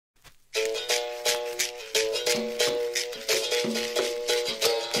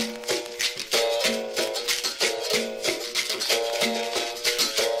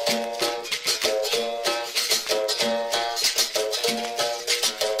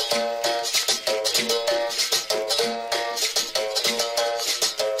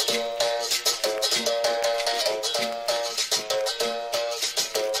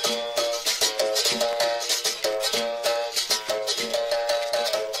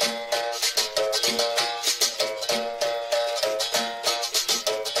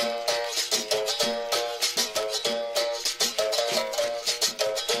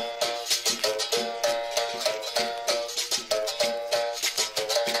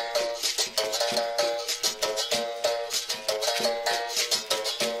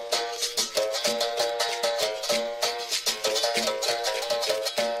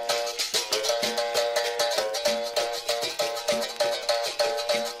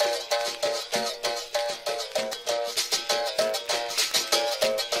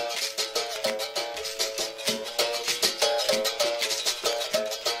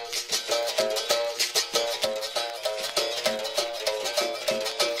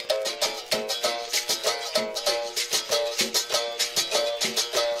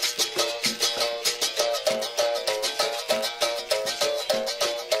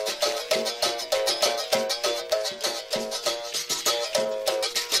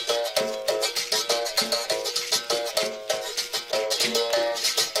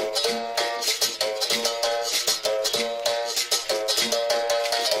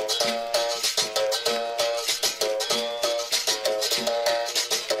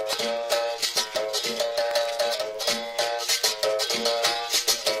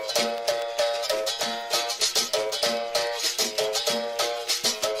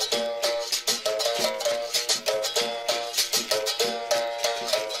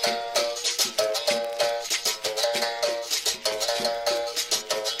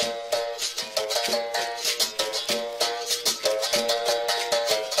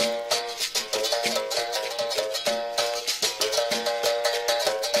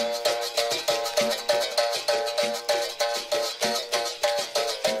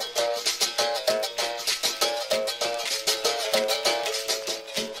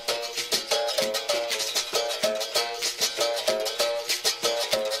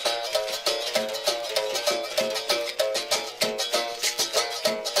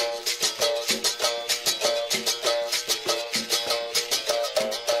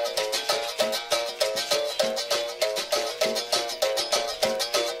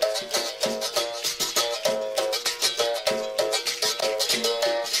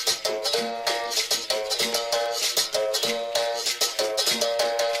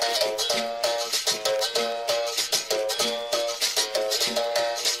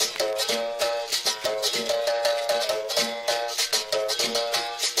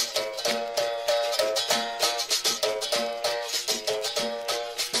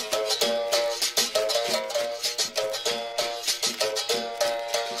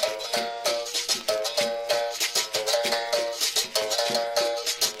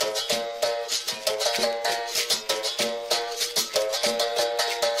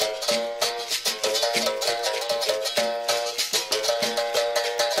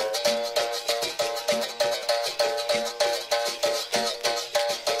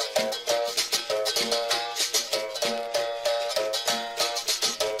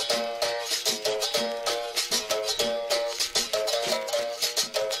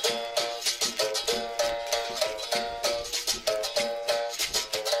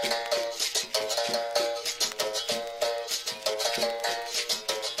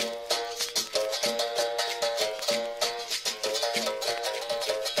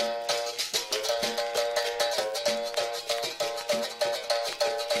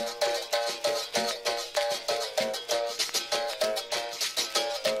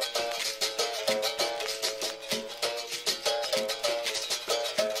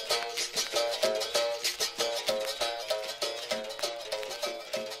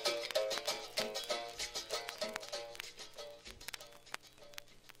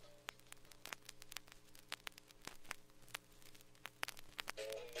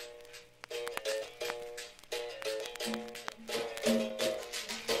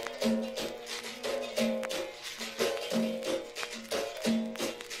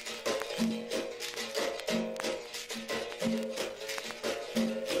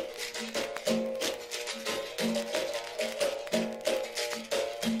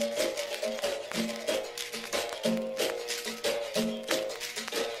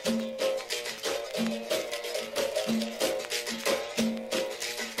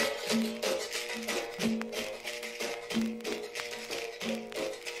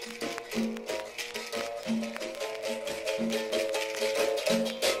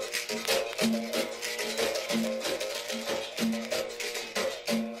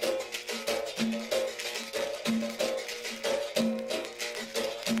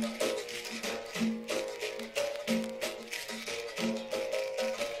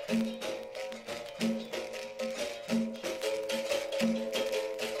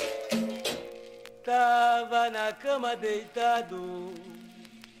Tava na cama deitado,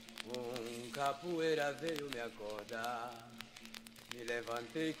 capoeira veio me acordar. Me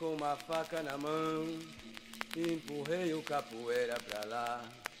levantei com uma faca na mão, empurrei o capoeira pra lá.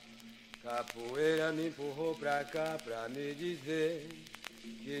 Capoeira me empurrou pra cá pra me dizer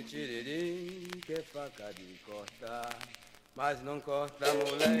que tiririm, que é faca de cortar. Mas não corta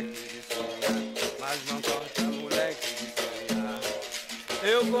moleque de sinha, mas não corta moleque de sinha.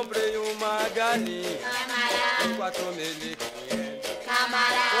 Eu comprei uma galinha, por 4.500.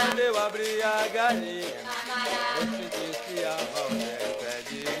 Quando eu abri a galinha, eu senti a valeta. É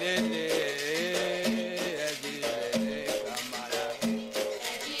de lelê, é de lelê, camarada. É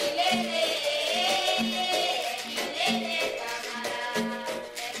de lelê, é de lelê, camarada.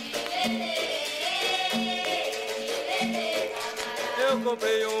 É de lelê, é de lelê, camarada. Eu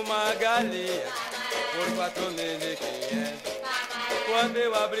comprei uma galinha por 4.500. Quando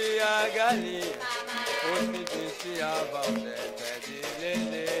eu abri a galinha, eu senti a valeta. É de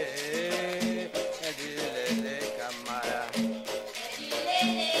lelê, é de lelê, camarada. É de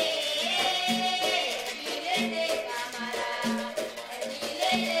lelê, é de lelê, camarada. É de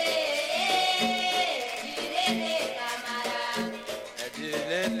lelê, é de lelê, camarada. É de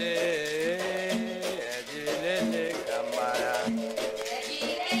lelê, é de lelê, camarada.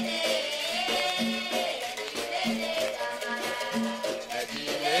 É de lelê, é de lelê, camarada. É de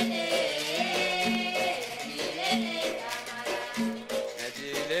lelê, é de lelê, é de lelê, camarada. É de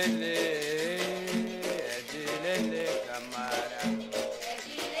lelê, é de lelê, camarada.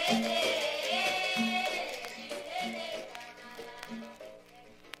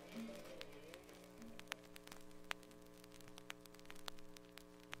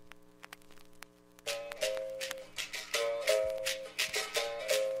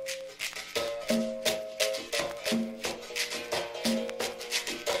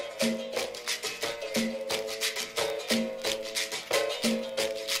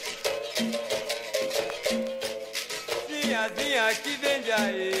 Sinhazinha que vende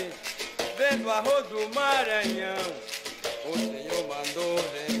aí, vendo arroz do Maranhão. O Senhor mandou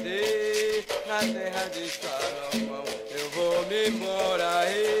vender na terra de Salomão. Eu vou me embora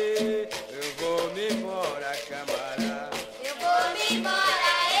aí, eu vou me embora, camarada. Eu vou me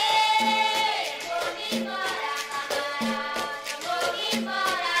embora, eu vou me embora, camarada. Eu vou me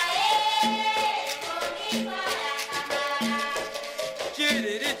embora, eu vou me embora, camarada.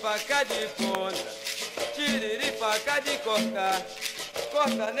 Tiriri, faca de ponta, tiriri, faca de cortar.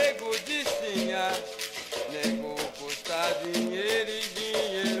 Corta, nego de sinha. Nego custa dinheiro e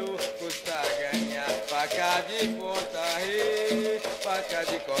dinheiro custa ganhar. Faca de ponta, faca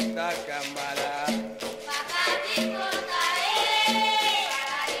de cortar, camarada. Faca de ponta,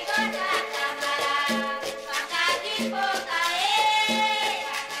 faca de cortar, camarada. Faca de ponta,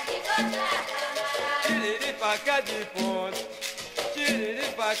 faca de cortar, camarada. Tiriri, faca de ponta, tiriri,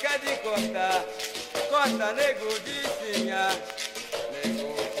 faca de cortar. Corta, nego de sinha.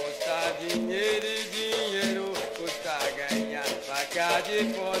 Nego custa dinheiro e dinheiro custa ganhar. Faca de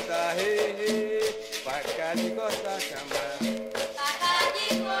ponta, faca de cortar, camarada. Faca de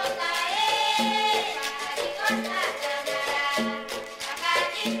ponta, faca de cortar, camarada.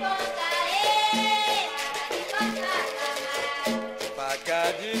 Faca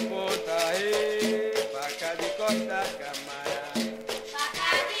de ponta, faca de cortar, camarada. Faca de ponta, faca de cortar, camarada.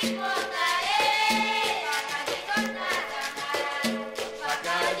 Faca de ponta, faca de cortar, camarada.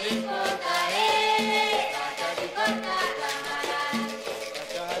 Faca de ponta, faca de cortar, camarada.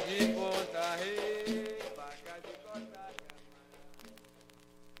 Faca de ponta, faca de cortar, camarada.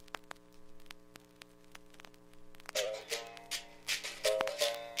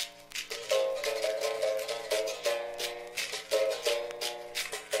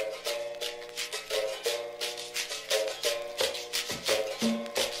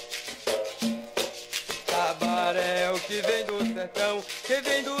 sertão, quem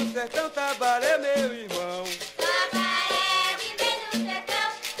vem do sertão, Tabaré, meu irmão. Tabaré, que vem do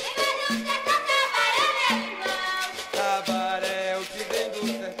sertão, que vem do sertão, Tabaré, meu irmão. Tabaré, o que vem do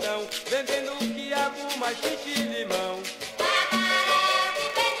sertão, vendendo quiabo, machixe e limão. Tabaré, que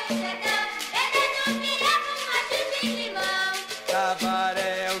vem do sertão, vendendo quiabo, machixe e limão.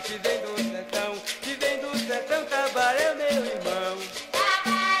 Tabaré, o que vem do sertão, Tabaré, meu irmão.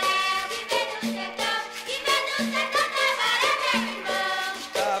 Tabaré, que vem do sertão, que vem do sertão, Tabaré, meu irmão.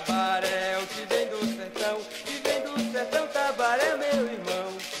 Tabaré, o que vem do sertão, Tabaré, meu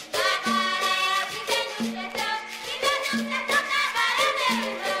irmão. Tabaré, que vem do sertão, que vem do sertão, Tabaré, meu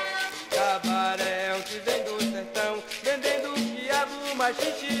irmão. Tabaré, o que vem do sertão, vendendo quiabo,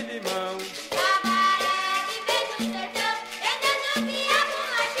 machixe e limão. Tabaré, que vem do sertão, vendendo quiabo,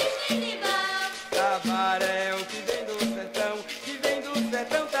 machixe e limão. Tabaré, o que vem do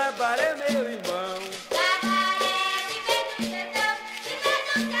sertão, Tabaré, meu irmão. Tabaré, que vem do sertão, que vem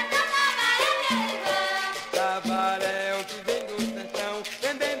do sertão, Tabaré, meu irmão. Tabaré, o que vem do sertão,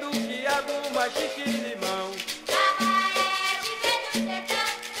 vendendo quiabo, machixe e limão. Tabaré, que vem do sertão,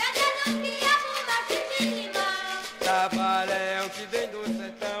 vendendo quiabo, machixe e limão. Tabaré, o que vem do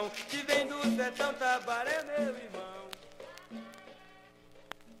sertão, Tabaré, meu irmão.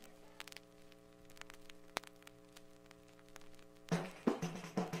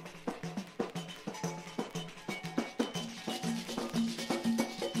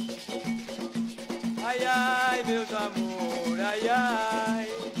 Ai, ai, meus amor, ai, ai.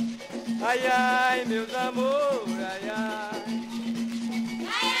 Ai, ai, meus amor, ai, ai.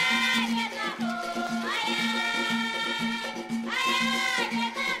 Ai, ai, meus amor, ai, ai.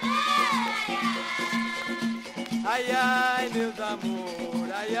 Ai, ai, meus amor,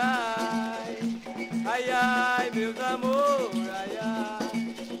 ai, ai. Ai, ai, meus amor, ai, ai. Ai, ai, meus amor, ai, ai.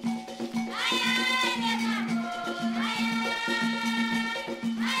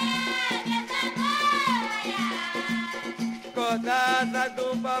 Corta a asa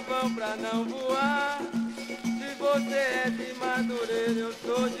do pavão pra não voar. Se você é de Madureira, eu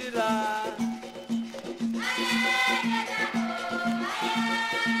sou de lá. Ai, ai, meus amor, ai,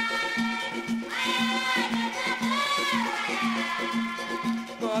 ai.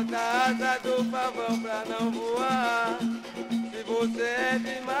 Corta a asa do pavão pra não voar. Se você é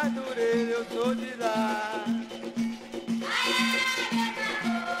de Madureira, eu sou de lá.